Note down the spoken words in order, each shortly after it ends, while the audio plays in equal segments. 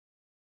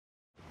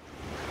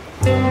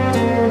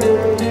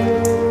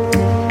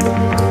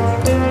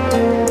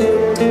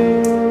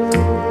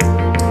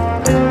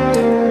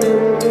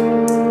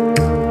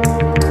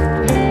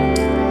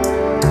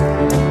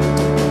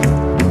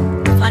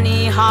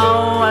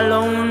a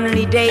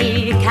lonely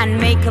day can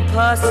make a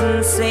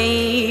person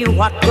say,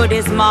 what good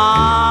is my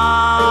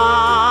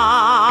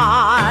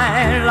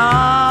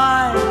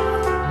life?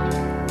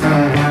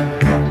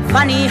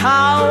 Funny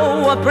how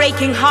a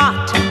breaking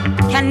heart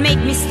can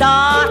make me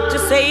start to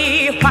say,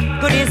 what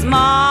good is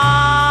my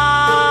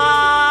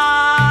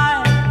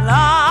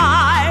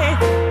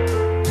life?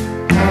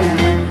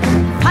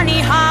 Funny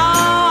how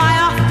I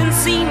often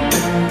seem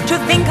to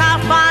think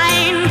I'll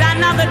find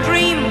another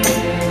dream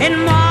in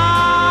my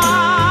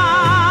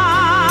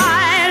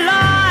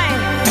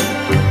life,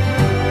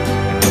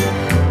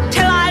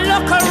 till I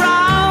look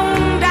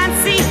around and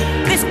see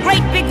this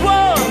great big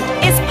world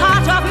is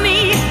part of me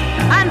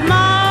and my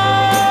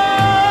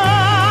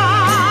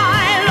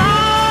life.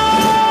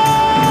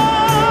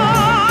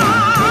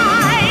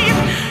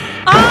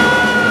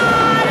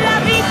 Ah, la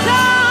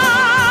vita,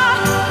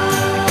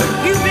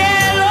 più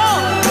bello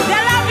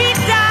della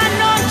vita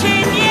non c'è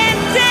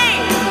niente,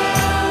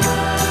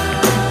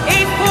 e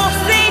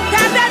forse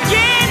tanta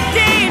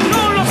gente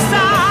non lo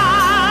sa,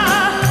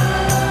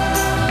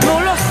 non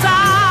lo sa,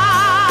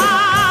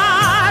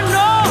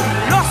 non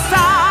lo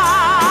sa.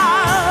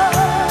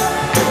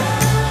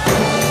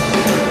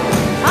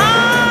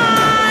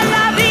 Ah,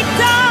 la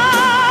vita,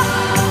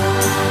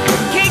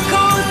 che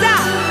cosa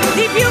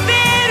di più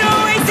vero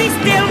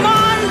esiste al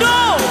mondo,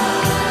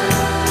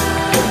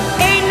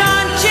 e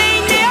non ce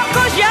ne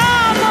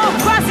accorgiamo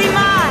quasi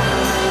mai,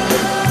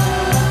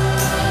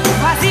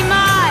 quasi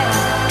mai,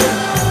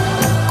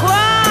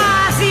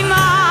 quasi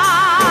mai.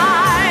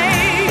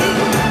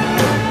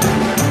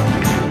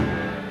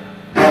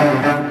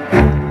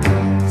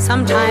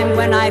 Sometime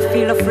when I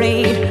feel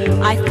afraid,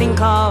 I think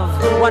of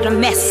what a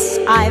mess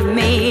I've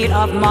made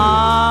of my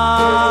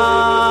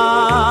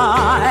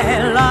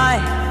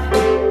life,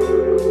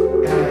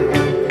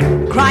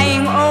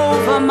 crying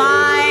over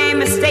my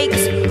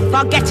mistakes,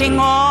 forgetting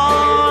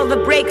all the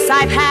breaks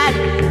I've had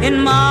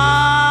in my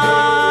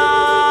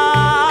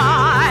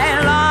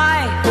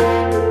life.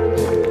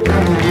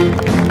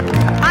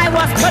 I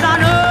was put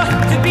on earth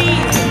to be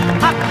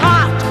a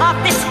part of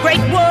this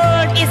great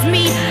world, is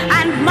me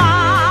and my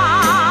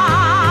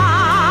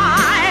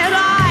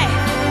life.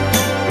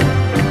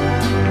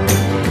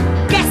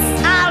 Guess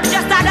I'll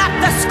just add up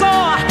the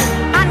score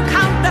and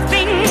count the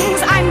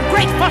things I'm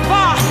grateful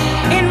for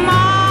in my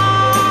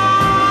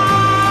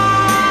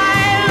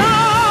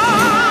life.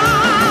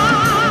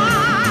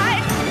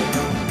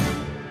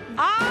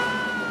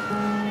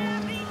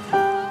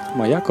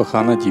 Моя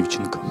кохана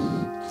дівчинка.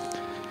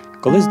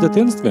 Колись в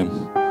дитинстві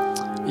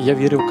я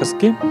вірив в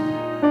казки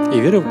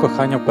і вірив в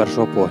кохання в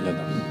першого погляду.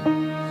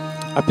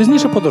 А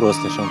пізніше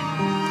подорослішав,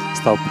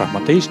 став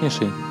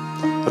прагматичніший,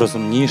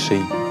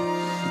 розумніший.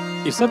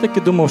 І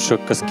все-таки думав, що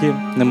казки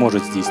не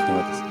можуть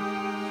здійснюватися.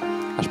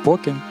 Аж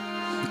поки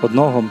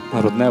одного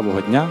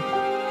грудневого дня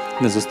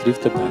не зустрів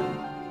тебе.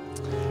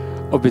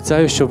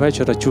 Обіцяю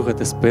щовечора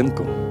чухати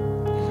спинку.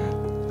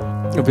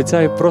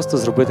 Обіцяю просто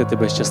зробити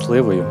тебе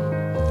щасливою.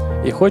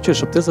 І хочу,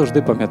 щоб ти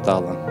завжди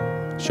пам'ятала,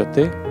 що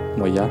ти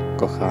моя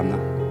кохана.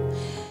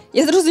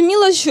 Я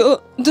зрозуміла, що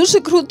дуже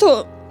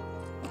круто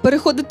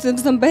переходити в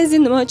Замбезі,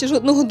 не маючи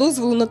жодного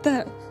дозволу на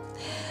те.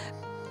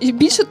 І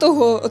більше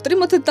того,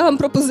 отримати там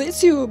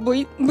пропозицію,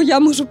 бо я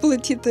можу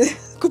полетіти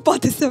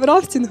купатися в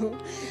рафтингу.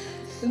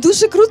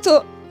 Дуже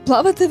круто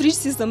плавати в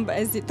річці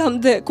Замбезі, там,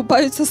 де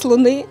купаються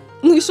слони.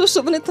 Ну і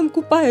що вони там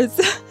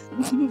купаються?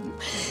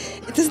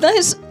 І ти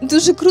знаєш,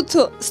 дуже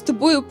круто з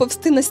тобою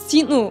повсти на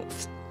стіну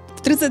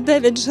в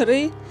 39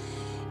 жари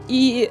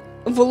і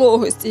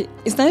вологості.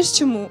 І знаєш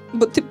чому?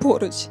 Бо ти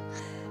поруч.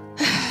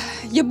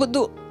 Я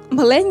буду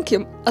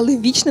маленьким, але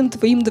вічним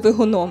твоїм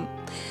двигуном.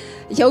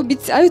 Я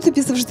обіцяю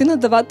тобі завжди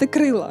надавати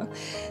крила.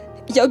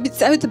 Я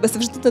обіцяю тебе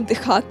завжди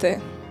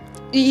надихати.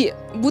 І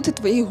бути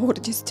твоєю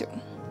гордістю.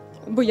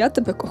 Бо я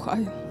тебе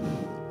кохаю.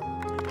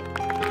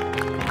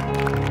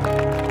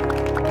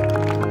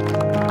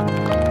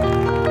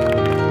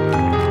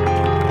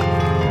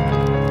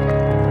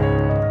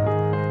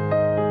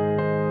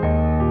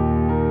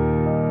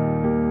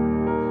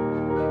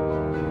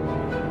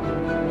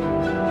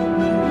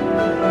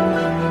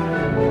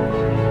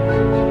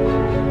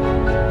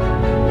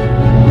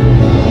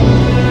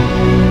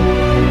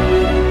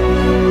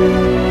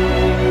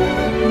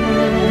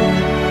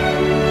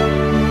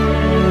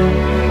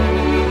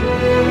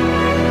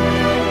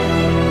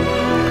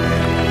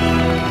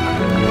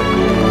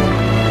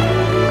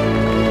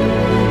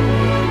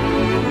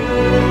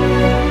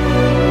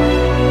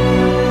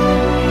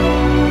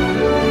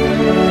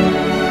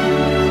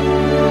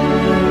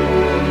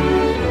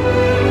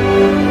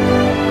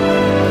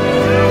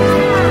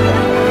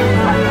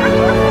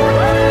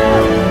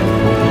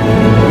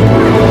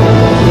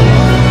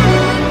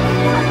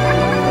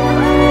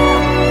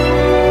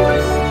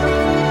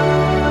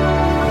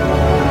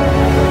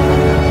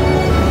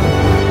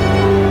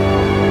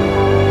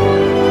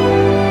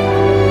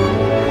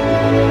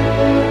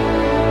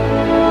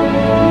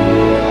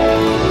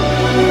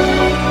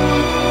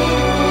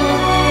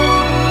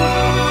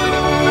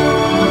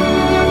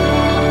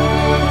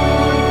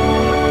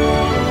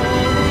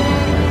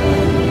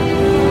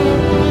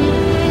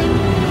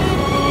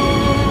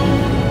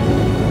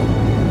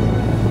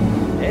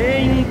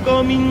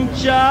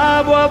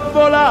 cominciavo a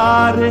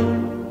volare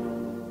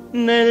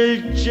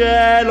nel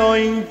cielo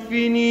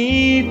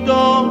infinito.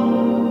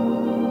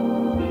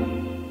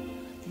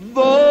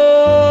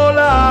 Volare,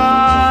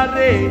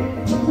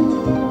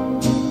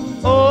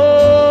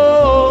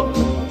 oh,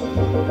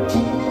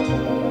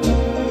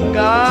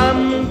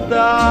 cantare,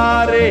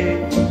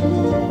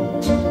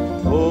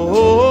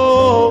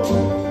 oh,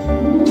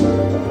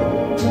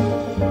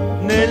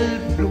 nel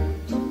blu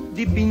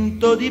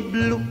dipinto di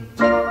blu,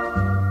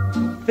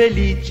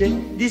 felice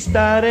di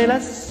stare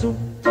lassù.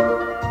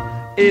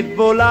 E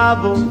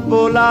volavo,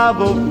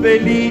 volavo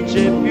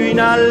felice più in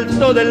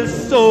alto del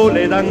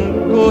sole ed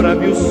ancora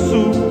più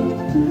su,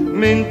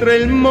 mentre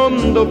il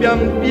mondo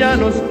pian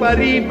piano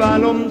spariva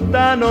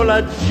lontano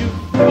laggiù.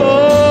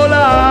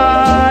 Volare,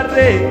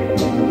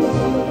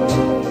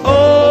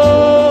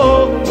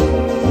 oh,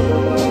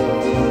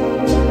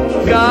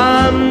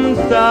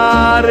 cantare,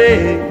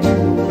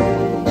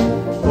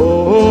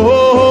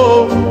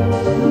 oh,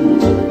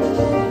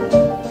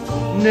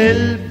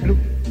 nel blu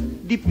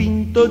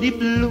dipinto di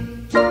blu,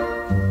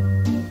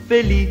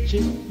 felice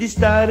di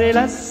stare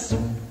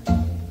lassù.